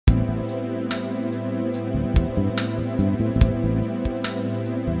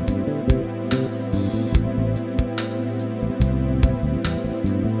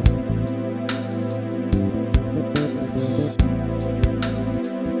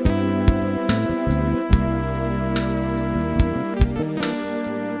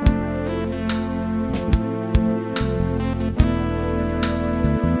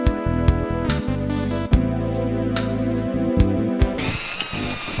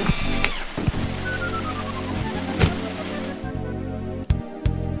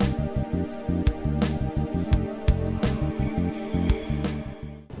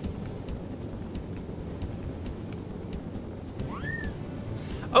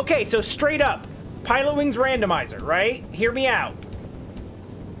Okay, so straight up, Pilotwings randomizer, right? Hear me out.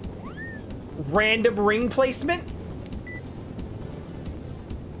 Random ring placement?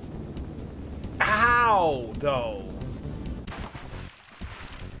 How, though?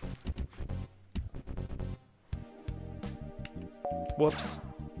 Whoops.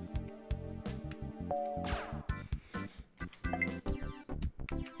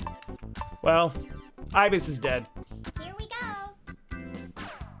 Well, Ibis is dead. Here we go.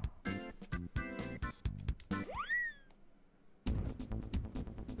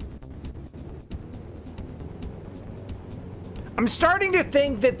 I'm starting to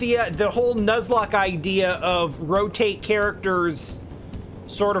think that the whole Nuzlocke idea of rotate characters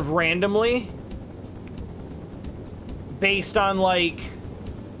sort of randomly based on like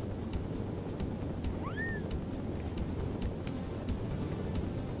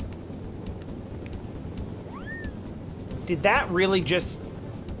did that really just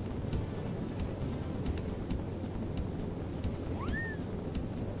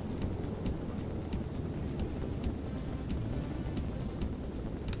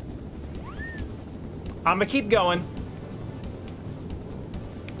I'm gonna keep going.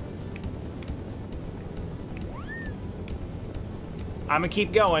 I'm gonna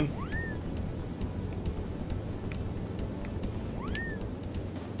keep going.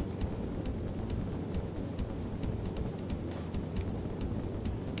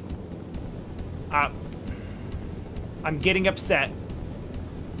 I'm getting upset.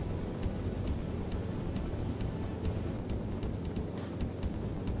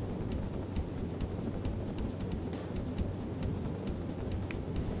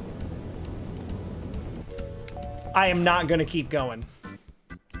 I am not gonna keep going.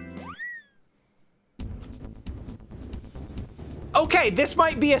 Okay, this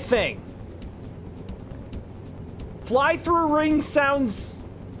might be a thing. Fly through a ring sounds...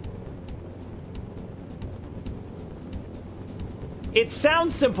 It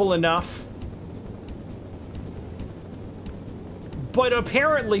sounds simple enough. But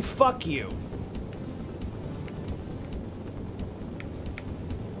apparently, fuck you.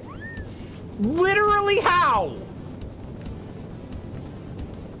 Literally how?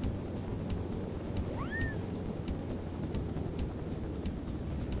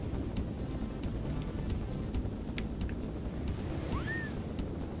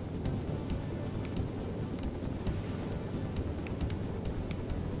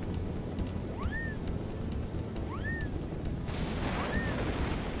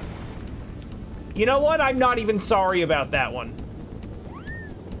 You know what? I'm not even sorry about that one.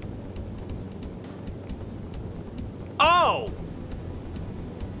 Oh!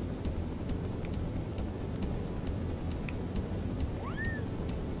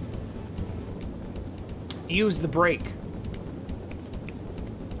 Use the brake.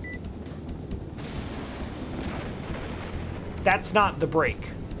 That's not the brake.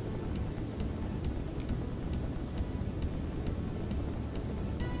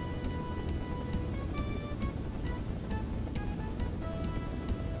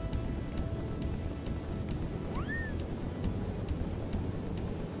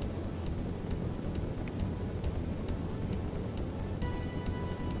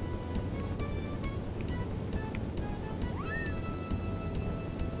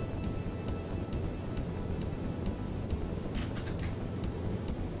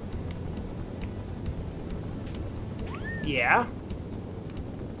 Yeah.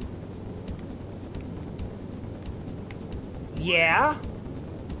 Yeah.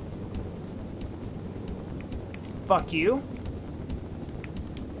 Fuck you.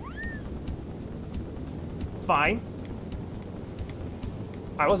 Fine.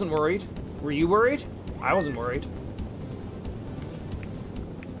 I wasn't worried. Were you worried? I wasn't worried.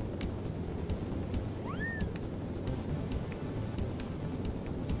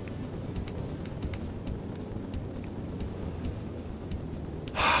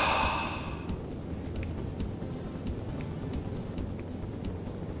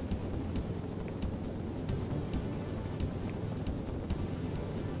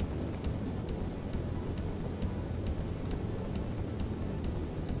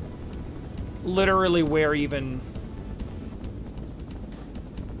 Literally, where even...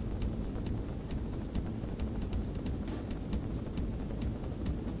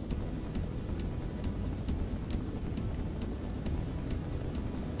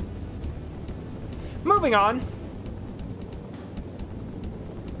 Moving on.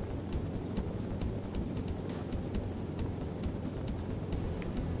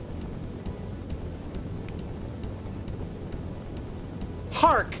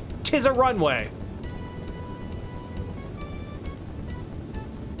 Hark! 'Tis a runway.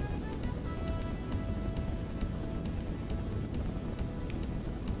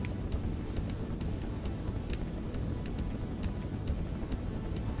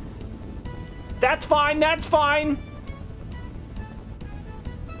 That's fine, that's fine.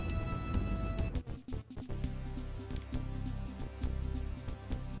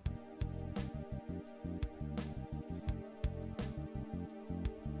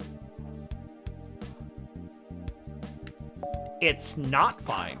 It's not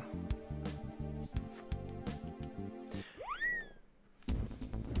fine.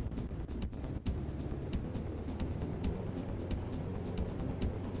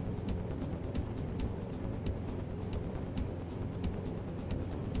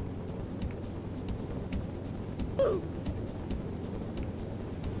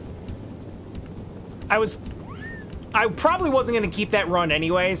 I probably wasn't going to keep that run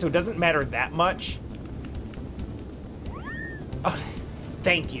anyway, so it doesn't matter that much. Oh,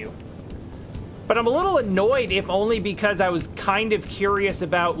 thank you. But I'm a little annoyed, if only because I was kind of curious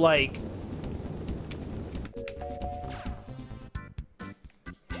about, like...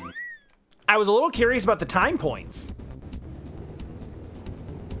 I was a little curious about the time points.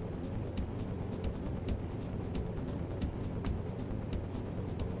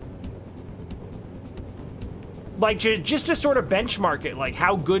 Like, just to sort of benchmark it, like,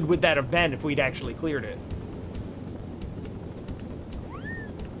 how good would that have been if we'd actually cleared it?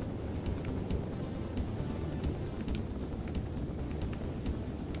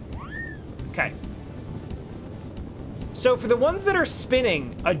 Okay. So for the ones that are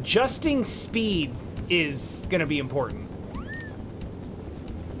spinning, adjusting speed is going to be important.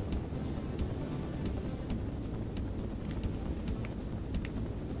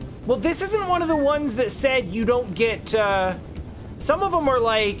 Well, this isn't one of the ones that said you don't get, some of them are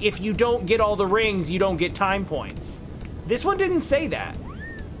like, if you don't get all the rings, you don't get time points. This one didn't say that.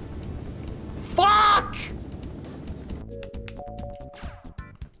 Fuck!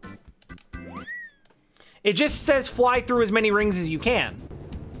 It just says fly through as many rings as you can.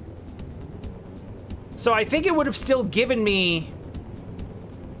 So I think it would have still given me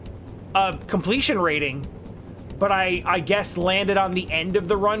a completion rating, but I guess landed on the end of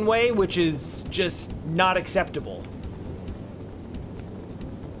the runway, which is just not acceptable.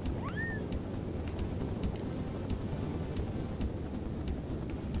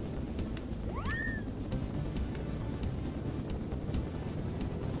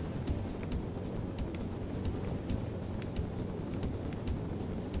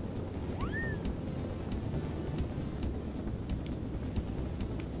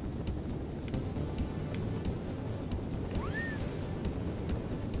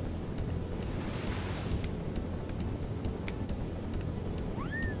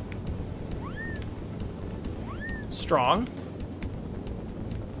 Strong.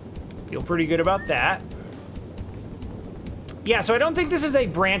 Feel pretty good about that. Yeah, so I don't think this is a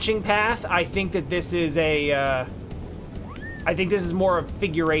branching path. I think that this is a, I think this is more a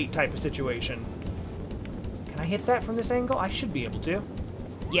figure eight type of situation. Can I hit that from this angle? I should be able to.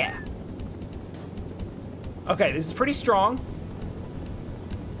 Yeah. Okay, this is pretty strong.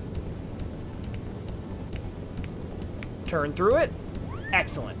 Turn through it.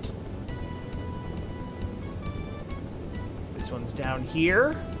 Excellent. This one's down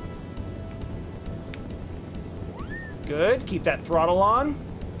here. Good. Keep that throttle on.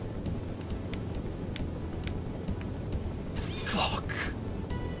 Fuck.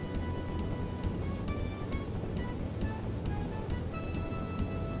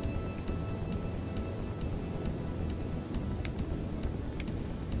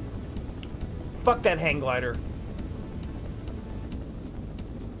 Fuck that hang glider.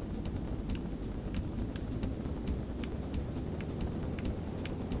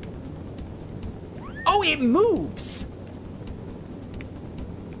 Oh, it moves!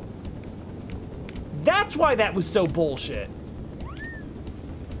 That's why that was so bullshit.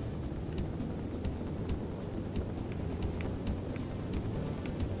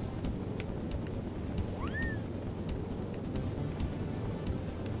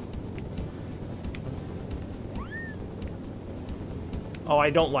 Oh, I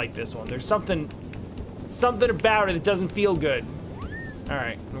don't like this one. There's something about it that doesn't feel good. All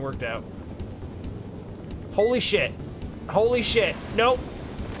right, it worked out. Holy shit. Holy shit. Nope.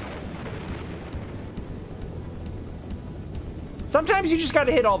 Sometimes you just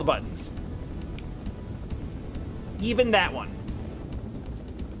gotta hit all the buttons. Even that one.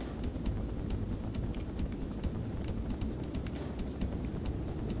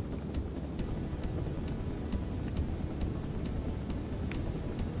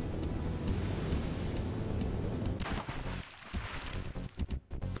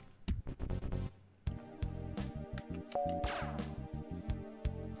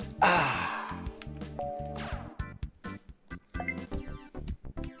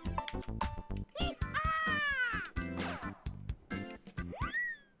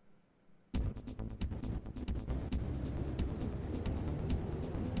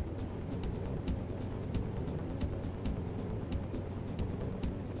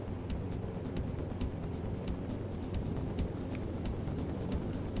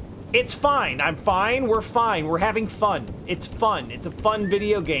 It's fine. I'm fine. We're fine. We're having fun. It's fun. It's a fun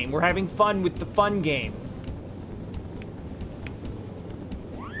video game. We're having fun with the fun game.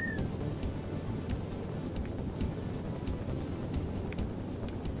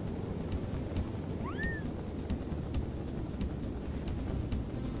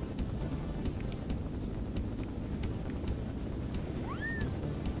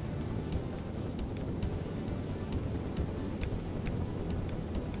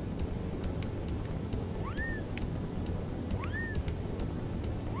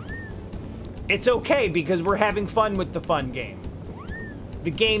 It's okay because we're having fun with the fun game.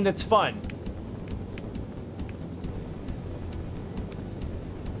 The game that's fun.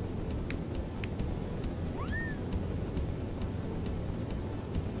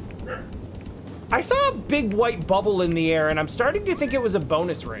 I saw a big white bubble in the air and I'm starting to think it was a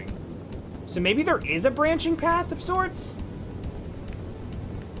bonus ring. So maybe there is a branching path of sorts?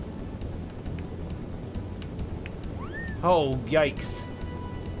 Oh, yikes.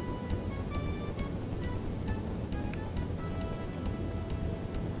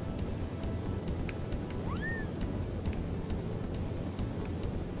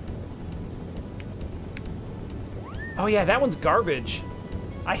 Oh yeah, that one's garbage.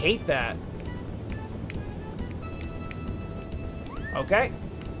 I hate that. Okay.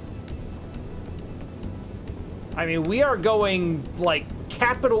 I mean, we are going, like,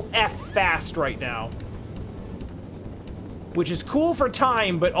 capital F fast right now. Which is cool for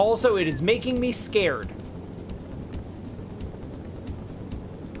time, but also it is making me scared.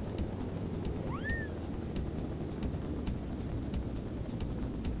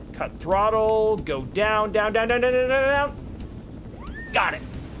 Cut throttle, go down, down, down, down, down, down, down, down. Got it.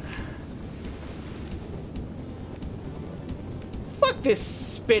 Fuck this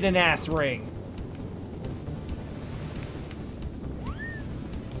spitting ass ring.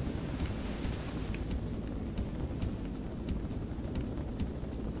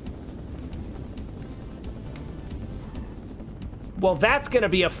 Well, that's gonna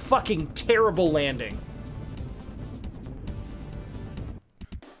be a fucking terrible landing.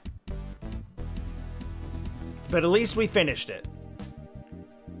 But at least we finished it.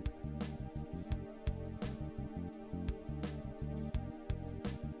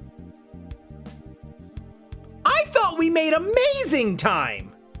 I thought we made amazing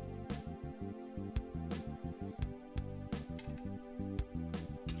time!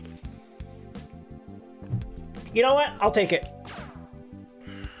 You know what? I'll take it.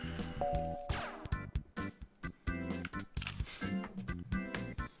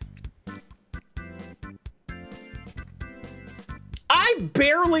 I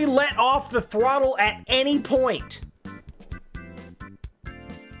barely let off the throttle at any point.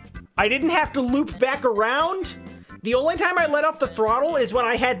 I didn't have to loop back around. The only time I let off the throttle is when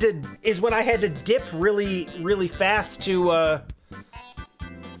I had to dip really, really fast to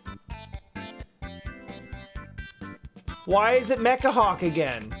Why is it Mecha Hawk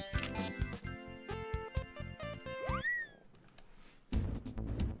again?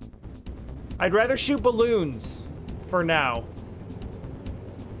 I'd rather shoot balloons for now.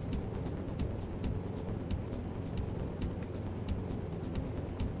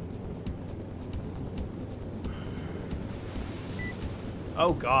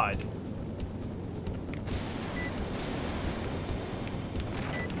 Oh, God.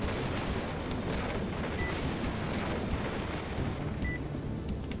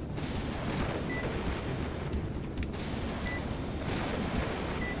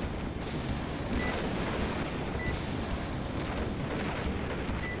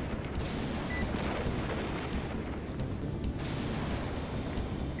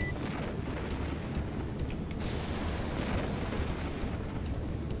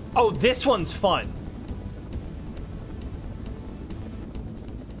 Oh, this one's fun.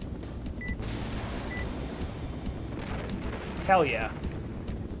 Hell yeah.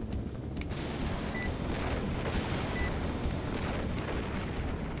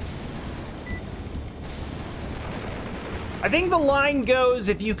 I think the line goes,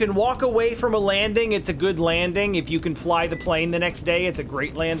 if you can walk away from a landing, it's a good landing. If you can fly the plane the next day, it's a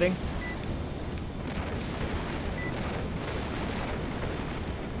great landing.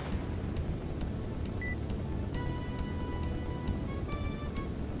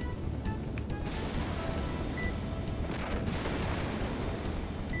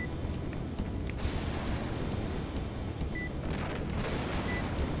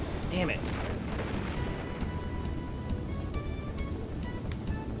 Damn it.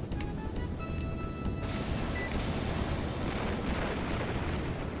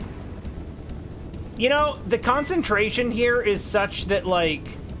 You know, the concentration here is such that, like,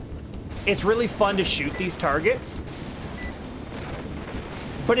 It's really fun to shoot these targets.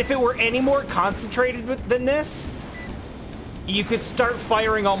 But if it were any more concentrated than this, you could start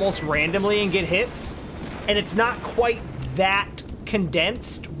firing almost randomly and get hits. And it's not quite that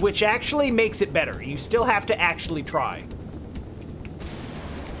condensed, which actually makes it better. You still have to actually try.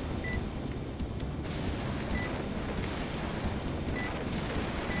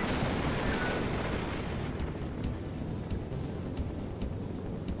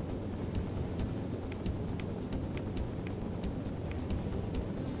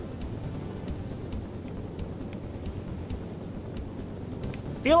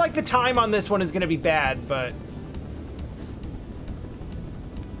 Feel like the time on this one is going to be bad, but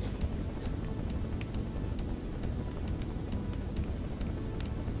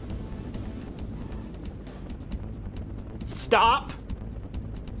stop.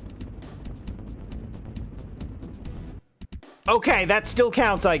 Okay, that still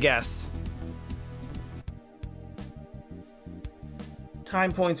counts, I guess.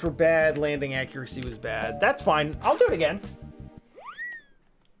 Time points were bad, landing accuracy was bad. That's fine. I'll do it again.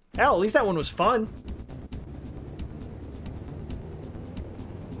 Hell, at least that one was fun.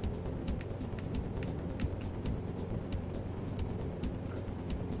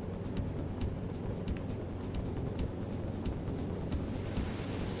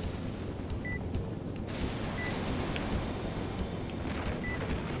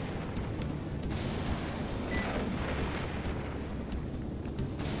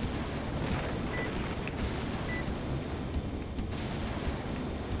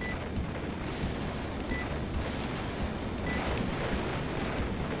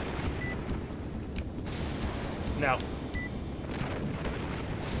 No.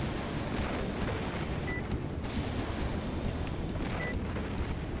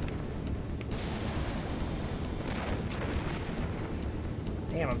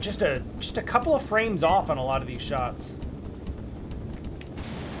 Damn, I'm just a couple of frames off on a lot of these shots.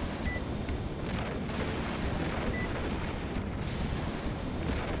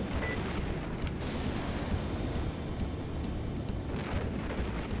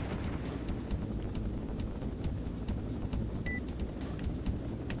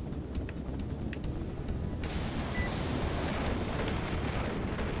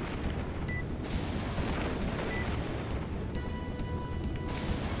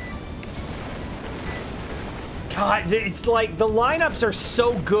 God, it's like the lineups are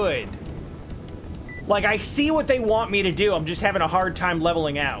so good. Like, I see what they want me to do. I'm just having a hard time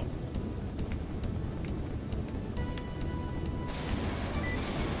leveling out.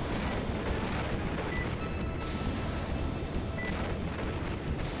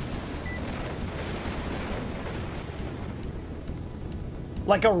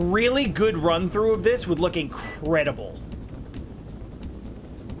 Like, a really good run-through of this would look incredible.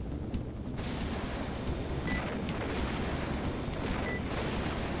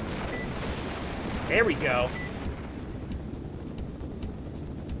 There we go.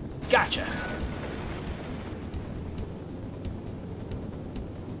 Gotcha.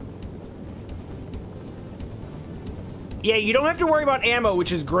 Yeah, you don't have to worry about ammo,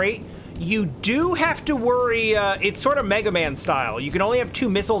 which is great. You do have to worry, it's sort of Mega Man style. You can only have 2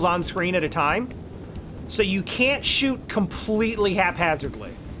 missiles on screen at a time, so you can't shoot completely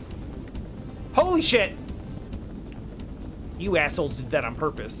haphazardly. Holy shit! You assholes did that on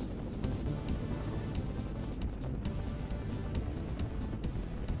purpose.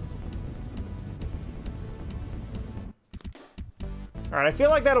 Alright, I feel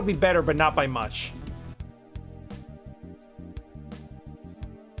like that'll be better, but not by much.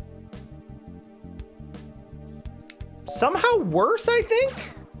 Somehow worse, I think?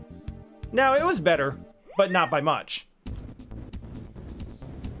 No, it was better, but not by much.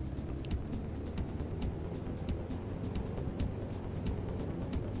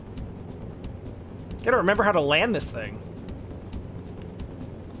 Gotta remember how to land this thing.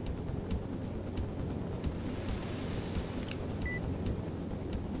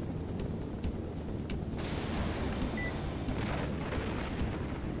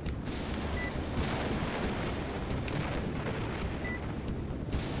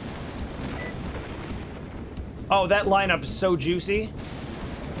 Oh, that lineup is so juicy.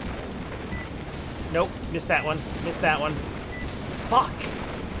 Nope, missed that one. Missed that one. Fuck.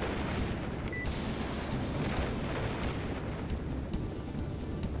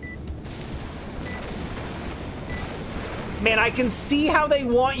 Man, I can see how they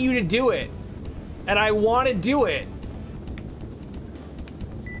want you to do it. And I want to do it.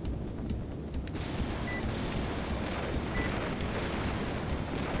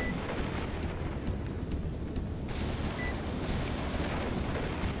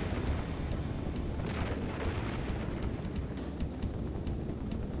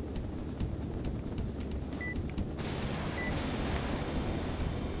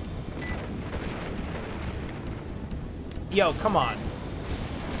 Yo, come on.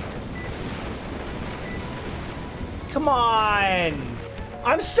 Come on!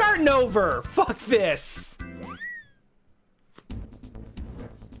 I'm starting over! Fuck this!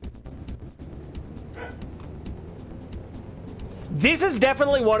 This is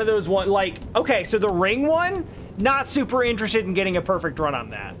definitely one of those like, okay, so the ring one, not super interested in getting a perfect run on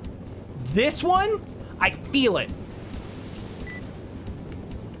that. This one, I feel it.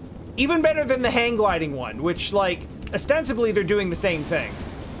 Even better than the hang gliding one, which, like, ostensibly they're doing the same thing.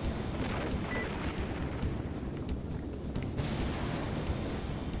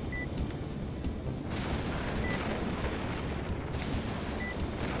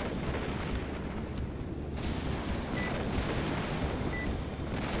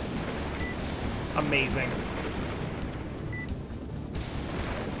 Amazing.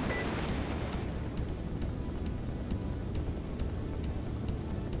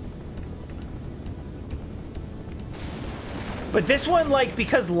 But this one, like,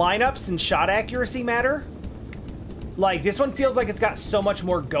 because lineups and shot accuracy matter, like, this one feels like it's got so much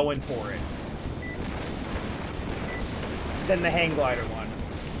more going for it than the hang glider one.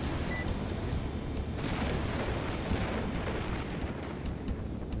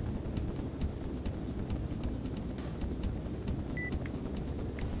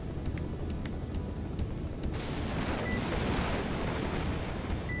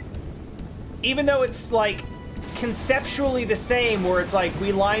 Even though it's, like, conceptually the same, where it's like,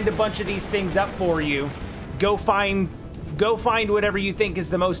 we lined a bunch of these things up for you, go find whatever you think is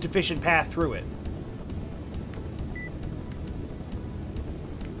the most efficient path through it.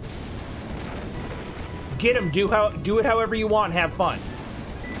 Get them, do it however you want, have fun.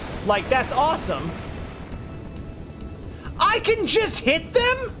 Like, that's awesome. I can just hit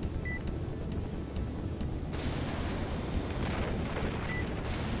them?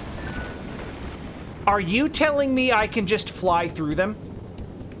 Are you telling me I can just fly through them?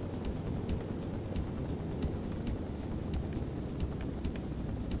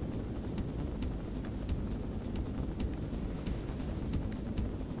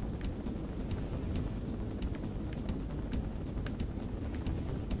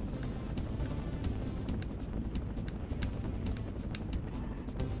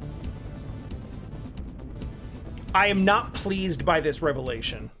 I am not pleased by this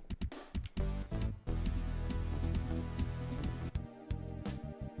revelation.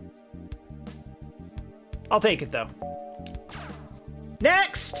 I'll take it, though.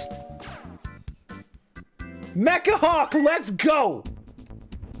 Next! Mecha Hawk, let's go!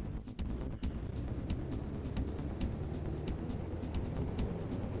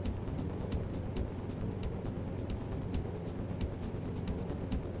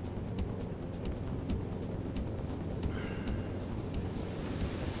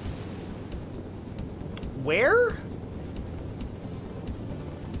 Where?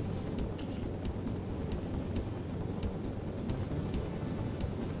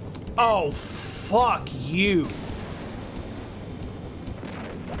 Oh, fuck you.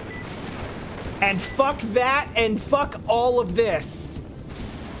 And fuck that, and fuck all of this.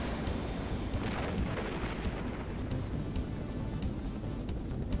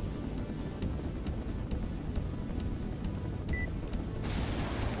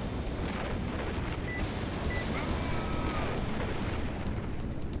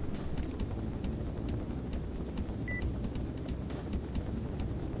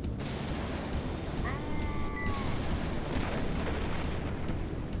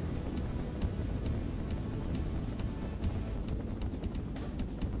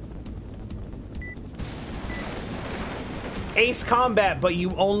 Ace combat, but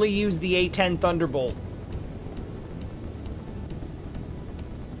you only use the A10 Thunderbolt.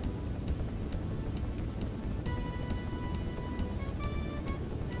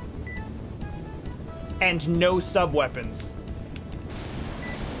 And no sub-weapons.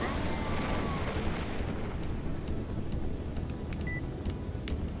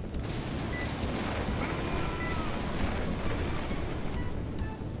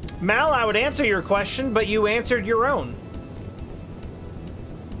 Mal, I would answer your question, but you answered your own.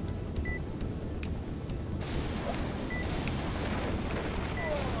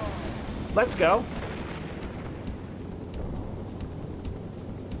 Let's go.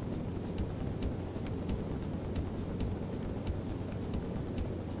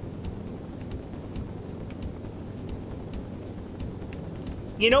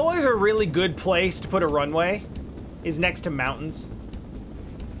 You know where's a really good place to put a runway? Is next to mountains.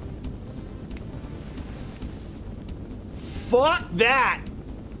 Fuck that!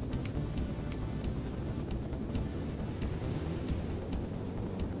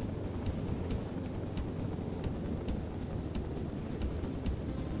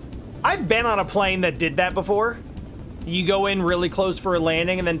 I've been on a plane that did that before. You go in really close for a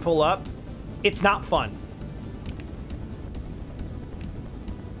landing and then pull up. It's not fun.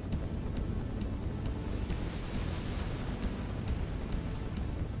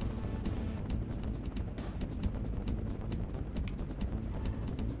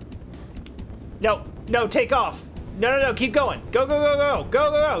 No, no, take off. No, no, no, keep going. Go, go, go, go,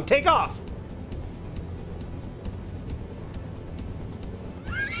 go, go, go, take off.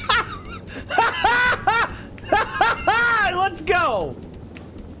 Let's go.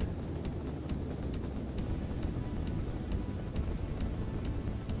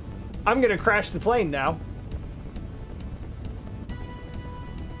 I'm gonna crash the plane now.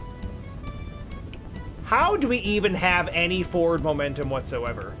 How do we even have any forward momentum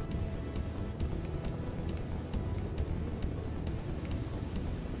whatsoever?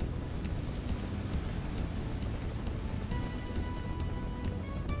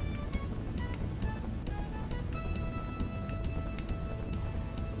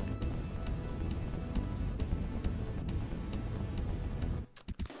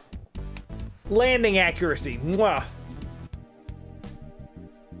 Landing accuracy. Mwah.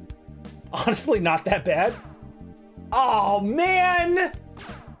 Honestly, not that bad. Oh, man!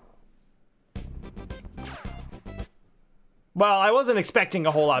 Well, I wasn't expecting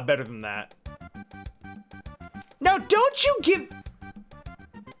a whole lot better than that. Now, don't you give...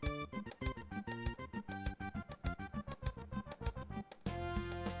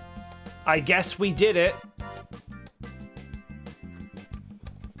 I guess we did it.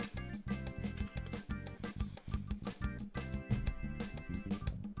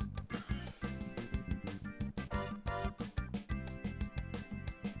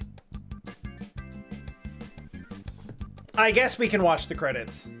 I guess we can watch the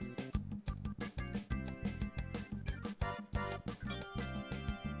credits.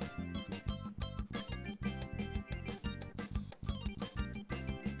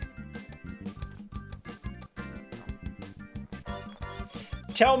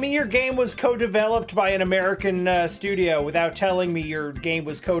 Tell me your game was co-developed by an American studio without telling me your game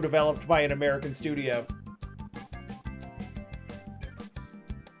was co-developed by an American studio.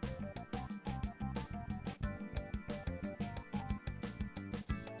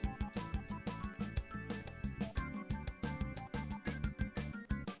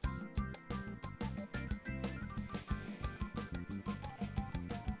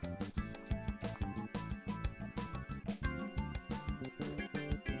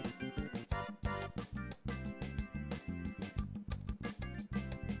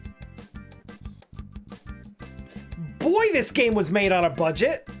 Boy, this game was made on a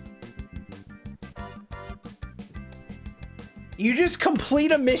budget. You just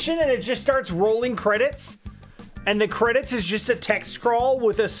complete a mission and it just starts rolling credits. And the credits is just a text scroll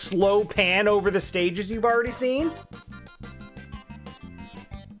with a slow pan over the stages you've already seen.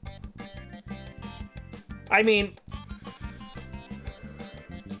 I mean...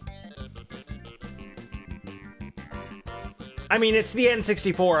 it's the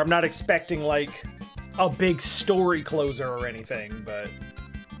N64. I'm not expecting, like, a big story closer or anything, but...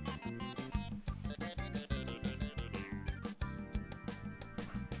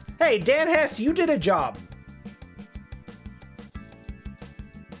 Hey, Dan Hess, you did a job.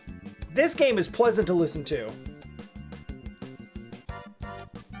 This game is pleasant to listen to.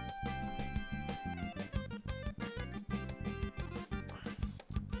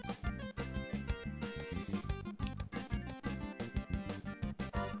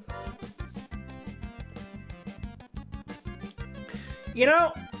 You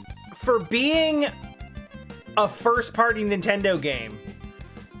know, for being a first-party Nintendo game,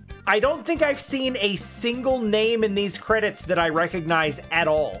 I don't think I've seen a single name in these credits that I recognize at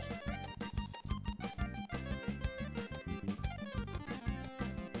all.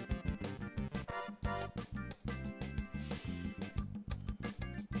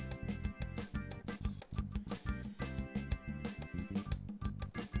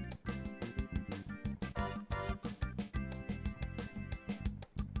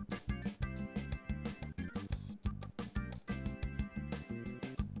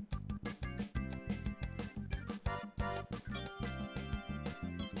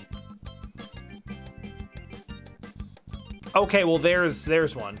 Okay, well, there's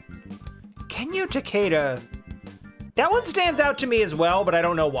one. Kenyu Takeda. That one stands out to me as well, but I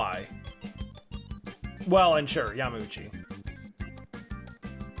don't know why. Well, and sure, Yamauchi.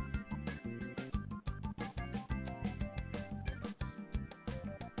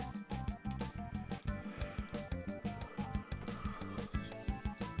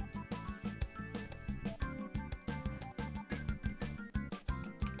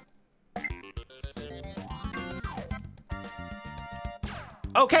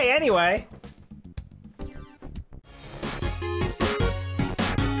 Okay, anyway.